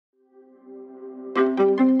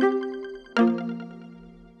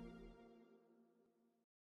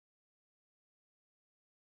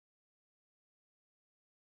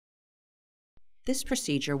This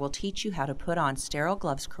procedure will teach you how to put on sterile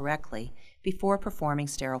gloves correctly before performing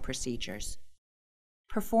sterile procedures.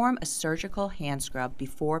 Perform a surgical hand scrub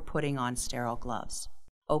before putting on sterile gloves.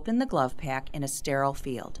 Open the glove pack in a sterile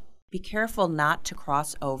field. Be careful not to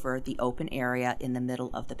cross over the open area in the middle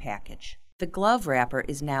of the package. The glove wrapper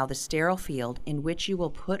is now the sterile field in which you will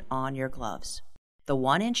put on your gloves. The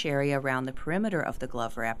 1-inch area around the perimeter of the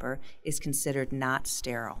glove wrapper is considered not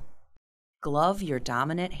sterile. Glove your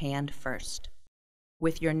dominant hand first.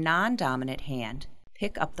 With your non-dominant hand,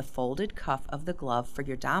 pick up the folded cuff of the glove for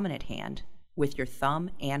your dominant hand with your thumb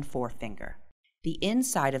and forefinger. The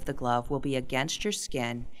inside of the glove will be against your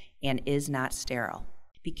skin and is not sterile.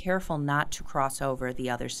 Be careful not to cross over the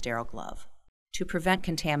other sterile glove. To prevent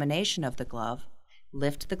contamination of the glove,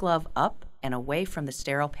 lift the glove up and away from the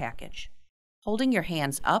sterile package. Holding your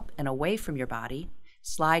hands up and away from your body,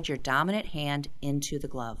 slide your dominant hand into the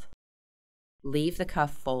glove. Leave the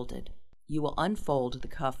cuff folded. You will unfold the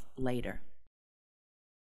cuff later.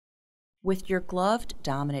 With your gloved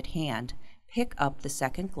dominant hand, pick up the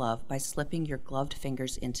second glove by slipping your gloved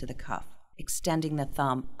fingers into the cuff, extending the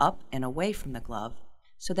thumb up and away from the glove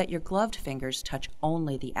so that your gloved fingers touch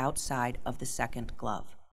only the outside of the second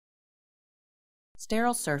glove.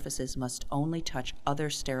 Sterile surfaces must only touch other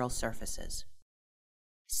sterile surfaces.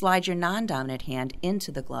 Slide your non-dominant hand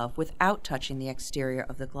into the glove without touching the exterior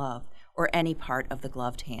of the glove or any part of the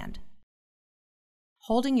gloved hand.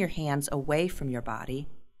 Holding your hands away from your body,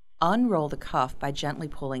 unroll the cuff by gently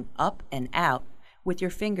pulling up and out with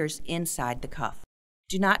your fingers inside the cuff.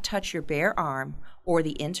 Do not touch your bare arm or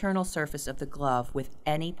the internal surface of the glove with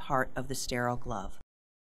any part of the sterile glove.